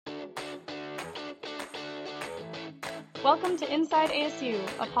Welcome to Inside ASU,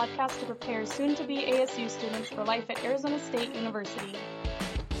 a podcast to prepare soon-to-be ASU students for life at Arizona State University.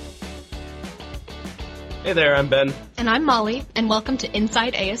 Hey there, I'm Ben. And I'm Molly, and welcome to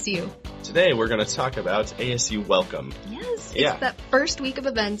Inside ASU. Today we're going to talk about ASU Welcome. Yes, it's that first week of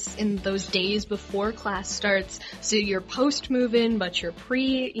events in those days before class starts. So you're post-move-in, but you're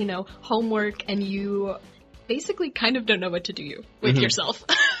pre-homework, and you basically kind of don't know what to do with yourself.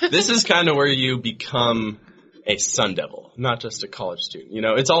 This is kind of where you become a Sun Devil, not just a college student. You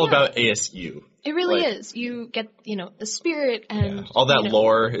know, it's all about ASU. It really is. You get, the spirit and... all that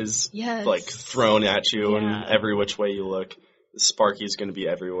lore is, thrown at you in every which way you look. Sparky's going to be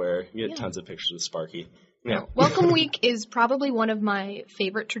everywhere. You get tons of pictures of Sparky. Yeah. Welcome Week is probably one of my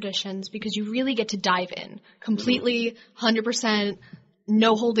favorite traditions because you really get to dive in. Completely, 100%,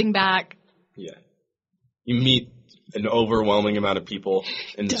 no holding back. Yeah. You meet an overwhelming amount of people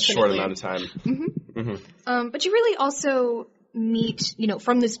in a short amount of time. But you really also meet,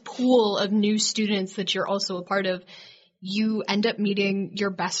 from this pool of new students that you're also a part of, you end up meeting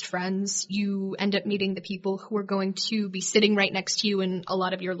your best friends. You end up meeting the people who are going to be sitting right next to you in a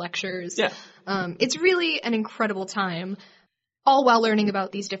lot of your lectures. Yeah. It's really an incredible time, all while learning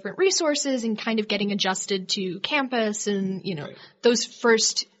about these different resources and kind of getting adjusted to campus and, those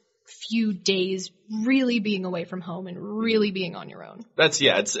first few days really being away from home and really being on your own.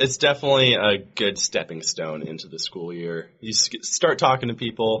 It's definitely a good stepping stone into the school year. You start talking to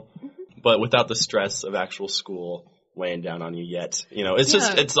people, but without the stress of actual school weighing down on you yet.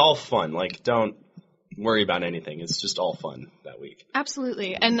 It's all fun. Like, don't worry about anything. It's just all fun that week.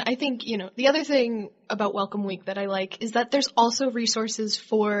 Absolutely. And I think, the other thing about Welcome Week that I like is that there's also resources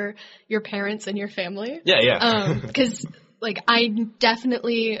for your parents and your family. Yeah. Because, I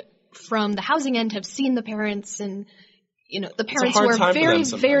definitely, from the housing end, have seen the parents and, the parents who are very,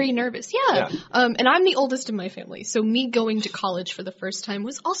 very nervous. Yeah. And I'm the oldest in my family. So me going to college for the first time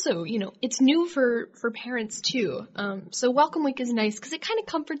was also, it's new for parents too. So Welcome Week is nice because it kind of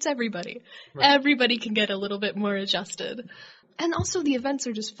comforts everybody. Right. Everybody can get a little bit more adjusted. And also the events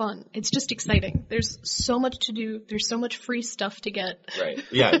are just fun. It's just exciting. There's so much to do. There's so much free stuff to get. Right.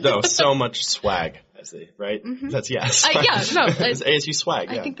 Yeah. No, so much swag, right? That's, swag. It's ASU swag.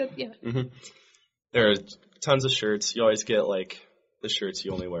 I think that, There are tons of shirts. You always get, the shirts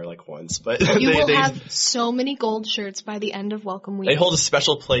you only wear, once. But you will have so many gold shirts by the end of Welcome Week. They hold a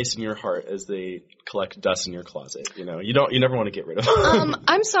special place in your heart as they collect dust in your closet. You never want to get rid of them.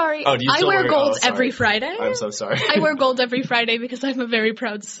 I'm sorry. Oh, do you I wear gold every Friday. I'm so sorry. I wear gold every Friday because I'm a very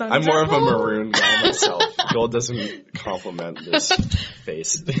proud Sun I'm more of Devil. a maroon guy myself. Gold doesn't complement this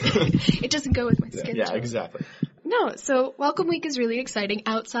face. It doesn't go with my skin tone. Exactly. No, so Welcome Week is really exciting.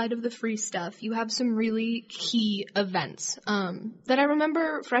 Outside of the free stuff, you have some really key events that I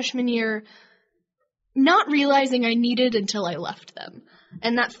remember freshman year not realizing I needed until I left them.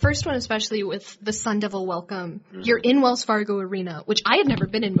 And that first one, especially with the Sun Devil Welcome, you're in Wells Fargo Arena, which I had never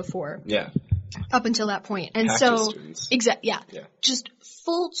been in before. Yeah. Up until that point. And yeah. Just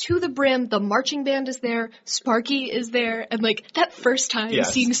full to the brim. The marching band is there. Sparky is there. And that first time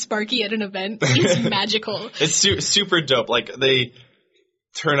seeing Sparky at an event is magical. It's super dope. They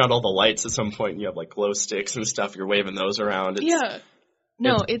turn out all the lights at some point and you have glow sticks and stuff. You're waving those around.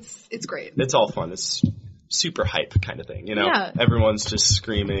 It's great. It's all fun. It's super hype kind of thing. Everyone's just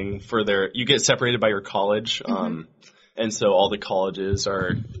screaming for you get separated by your college. And so all the colleges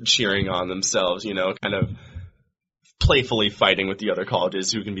are cheering on themselves, kind of playfully fighting with the other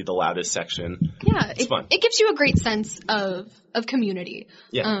colleges who can be the loudest section. Yeah, it's fun. It gives you a great sense of community.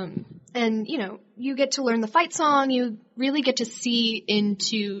 Yeah. And, you get to learn the fight song. You really get to see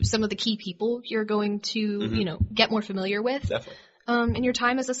into some of the key people you're going to, get more familiar with. Definitely. In your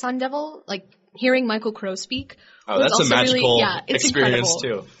time as a Sun Devil, hearing Michael Crow speak. Oh, that's a magical it's experience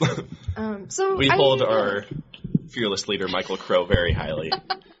incredible. Too. So we hold our fearless leader, Michael Crow, very highly.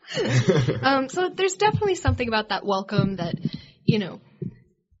 So there's definitely something about that welcome that,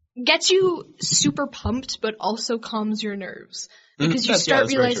 gets you super pumped, but also calms your nerves. Because you start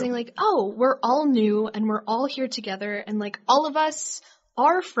realizing, we're all new, and we're all here together, and, all of us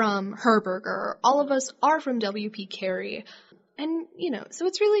are from Herberger, all of us are from WP Carey. And, so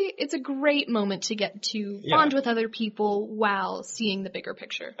it's a great moment to get to bond with other people while seeing the bigger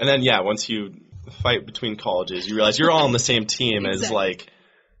picture. And then, once you fight between colleges, you realize you're all on the same team as,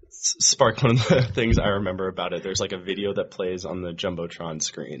 Spark. One of the things I remember about it, there's, a video that plays on the Jumbotron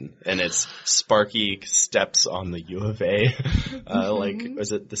screen, and it's Sparky steps on the U of A,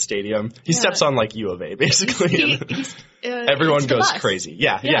 is it the stadium? He steps on, U of A, basically. Everyone goes crazy.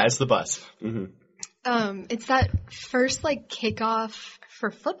 Yeah, it's the bus. It's that first, kickoff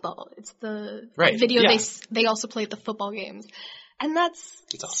for football. It's the Right. video Yeah. they also play at the football games. And that's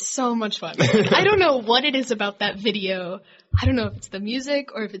It's awesome. so much fun. Like, I don't know what it is about that video. I don't know if it's the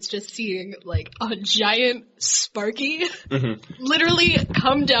music or if it's just seeing like a giant Sparky literally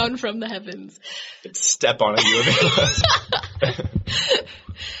come down from the heavens. Step on a U of A.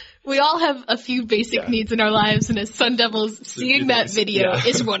 We all have a few basic needs in our lives, and as Sun Devils, seeing that video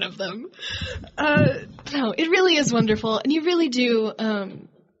is one of them. No, it really is wonderful, and you really do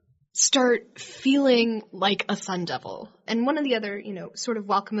start feeling like a Sun Devil. And one of the other, sort of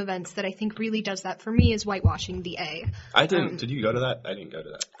welcome events that I think really does that for me is whitewashing the A. I didn't. Did you go to that? I didn't go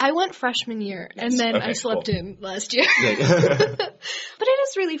to that. I went freshman year, and then I slept in last year. But it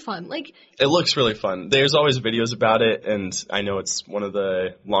is really fun. Like, it looks really fun. There's always videos about it, and I know it's one of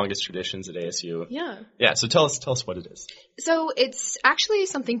the longest traditions at ASU. Yeah. Yeah, so tell us what it is. So it's actually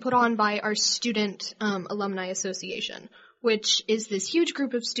something put on by our Student Alumni Association, which is this huge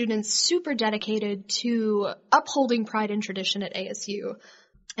group of students super dedicated to upholding pride and tradition at ASU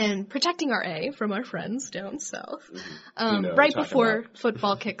and protecting our A from our friends down south right before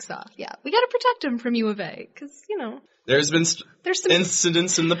football kicks off. Yeah, we got to protect them from U of A because, There's been there's some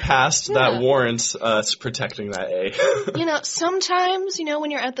incidents in the past that warrant us protecting that A. Sometimes, when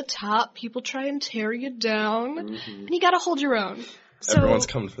you're at the top, people try and tear you down, and you got to hold your own. So, everyone's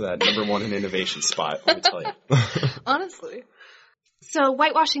coming for that number one in innovation spot, let me tell you. Honestly. So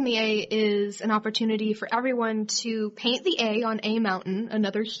whitewashing the A is an opportunity for everyone to paint the A on A Mountain,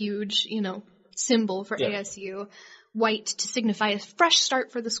 another huge, symbol for ASU. White to signify a fresh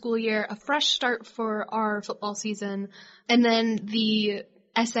start for the school year, a fresh start for our football season. And then the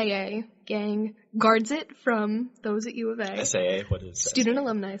SAA gang guards it from those at U of A. SAA, what is Student SAA?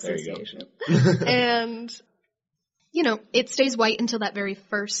 Alumni Association. There you go. And, it stays white until that very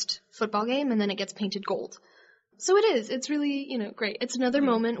first football game, and then it gets painted gold. So it is. It's really, great. It's another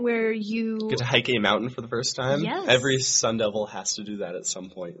moment where you get to hike a mountain for the first time. Yes. Every Sun Devil has to do that at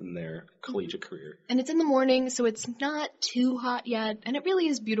some point in their collegiate career. And it's in the morning, so it's not too hot yet. And it really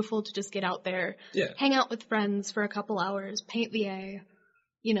is beautiful to just get out there, hang out with friends for a couple hours, paint the A,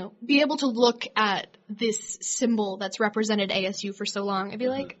 be able to look at this symbol that's represented ASU for so long and be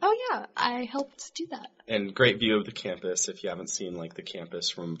like, oh yeah, I helped do that. And great view of the campus if you haven't seen the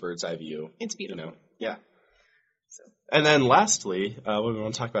campus from bird's eye view. It's beautiful. Yeah. So. And then lastly, what we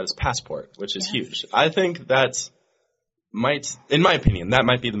want to talk about is Passport, which is huge. I think in my opinion, that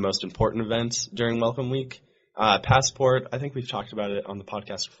might be the most important event during Welcome Week. Passport, I think we've talked about it on the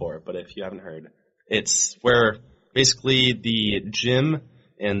podcast before, but if you haven't heard, it's where basically the gym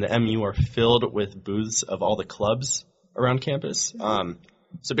and the MU are filled with booths of all the clubs around campus.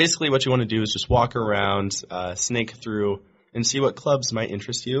 So basically what you want to do is just walk around, snake through, and see what clubs might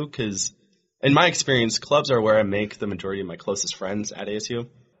interest you, because in my experience, clubs are where I make the majority of my closest friends at ASU.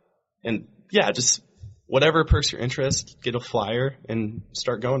 And just whatever perks your interest, get a flyer and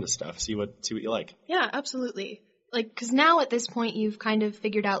start going to stuff. See what you like. Yeah, absolutely. Because now at this point you've kind of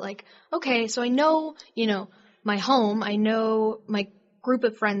figured out okay, so I know, my home, I know my group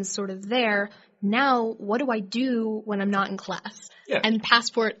of friends sort of there. Now, what do I do when I'm not in class? Yeah. And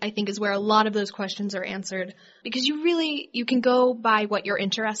Passport, I think, is where a lot of those questions are answered. Because you can go by what you're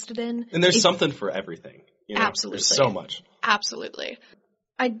interested in. And there's something for everything. Absolutely. There's so much. Absolutely.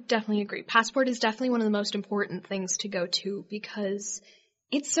 I definitely agree. Passport is definitely one of the most important things to go to because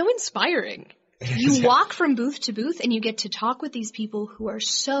it's so inspiring. You walk from booth to booth and you get to talk with these people who are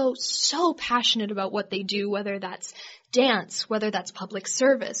so, so passionate about what they do, whether that's dance, whether that's public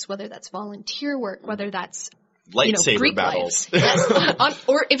service, whether that's volunteer work, whether that's lightsaber Greek battles. Yes.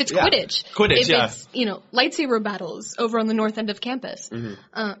 Or if it's Quidditch. Quidditch, if it's, lightsaber battles over on the north end of campus.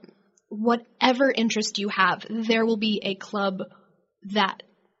 Whatever interest you have, there will be a club that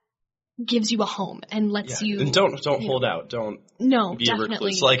gives you a home and lets you... And don't hold out. Don't be a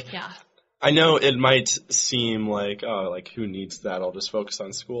recluse. I know it might seem who needs that? I'll just focus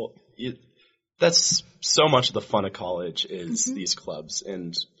on school. That's so much of the fun of college is these clubs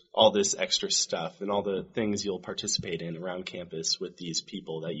and all this extra stuff and all the things you'll participate in around campus with these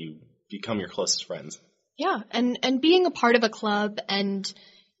people that you become your closest friends. Yeah, and being a part of a club and,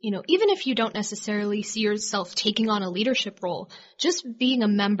 even if you don't necessarily see yourself taking on a leadership role, just being a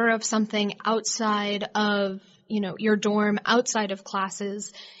member of something outside of, your dorm, outside of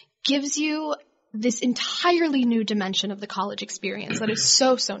classes, gives you this entirely new dimension of the college experience that is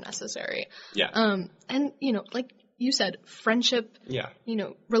so, so necessary. Yeah. And, like you said, friendship,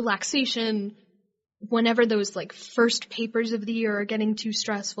 relaxation, whenever those first papers of the year are getting too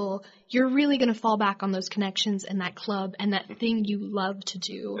stressful, you're really going to fall back on those connections and that club and that thing you love to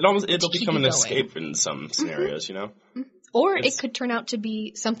do. It'll become an escape in some scenarios, Or it could turn out to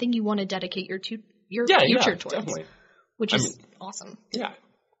be something you want to dedicate your future towards. Definitely. Which is awesome. Yeah.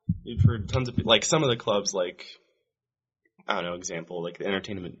 You've heard tons of people, like some of the clubs, like, I don't know, example, like the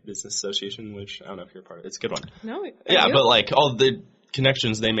Entertainment Business Association, which I don't know if you're a part of. It's a good one. No. Yeah, but like all the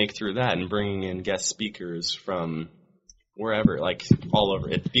connections they make through that and bringing in guest speakers from wherever, like all over,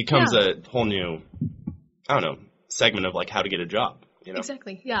 it becomes a whole new, I don't know, segment of like how to get a job, you know?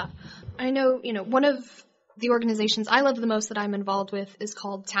 Exactly, yeah. I know, one of the organizations I love the most that I'm involved with is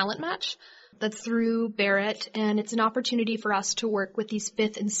called Talent Match. That's through Barrett, and it's an opportunity for us to work with these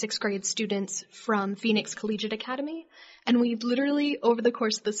 5th and 6th grade students from Phoenix Collegiate Academy. And we literally, over the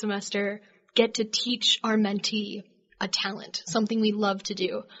course of the semester, get to teach our mentee a talent, something we love to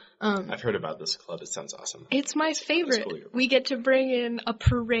do. I've heard about this club. It sounds awesome. It's my favorite. Cool. We get to bring in a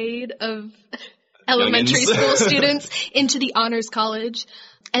parade of elementary school students into the honors college,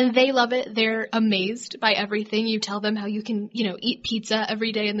 and they love it. They're amazed by everything. You tell them how you can, eat pizza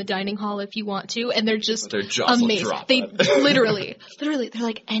every day in the dining hall if you want to, and they're just amazed. They literally, they're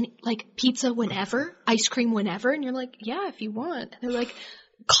like pizza whenever, ice cream whenever, and you're like, yeah, if you want. And they're like,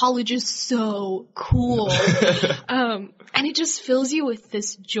 college is so cool. And it just fills you with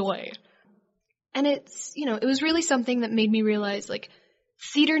this joy. And it's, it was really something that made me realize, like,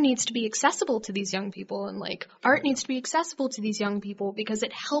 theater needs to be accessible to these young people, and like art needs to be accessible to these young people because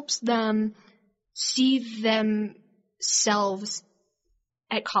it helps them see themselves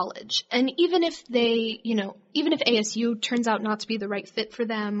at college. And even if they, even if ASU turns out not to be the right fit for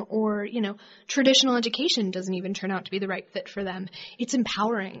them, or, traditional education doesn't even turn out to be the right fit for them, it's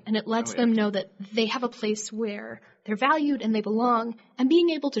empowering, and it lets them know that they have a place where they're valued and they belong, and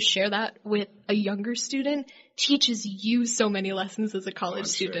being able to share that with a younger student teaches you so many lessons as a college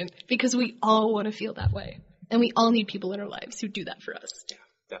student, because we all want to feel that way. And we all need people in our lives who do that for us. Yeah,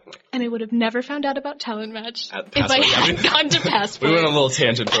 definitely. And I would have never found out about Talent Match if I hadn't gone to Passport. We went on a little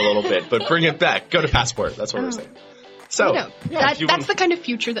tangent for a little bit, but bring it back. Go to Passport. That's what we're saying. So, that's the kind of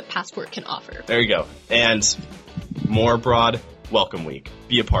future that Passport can offer. There you go. And more broad Welcome Week.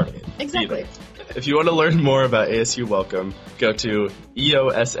 Be a part of it. Exactly. If you want to learn more about ASU Welcome, go to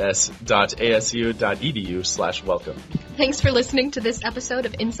eoss.asu.edu/welcome. Thanks for listening to this episode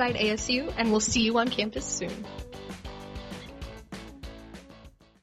of Inside ASU, and we'll see you on campus soon.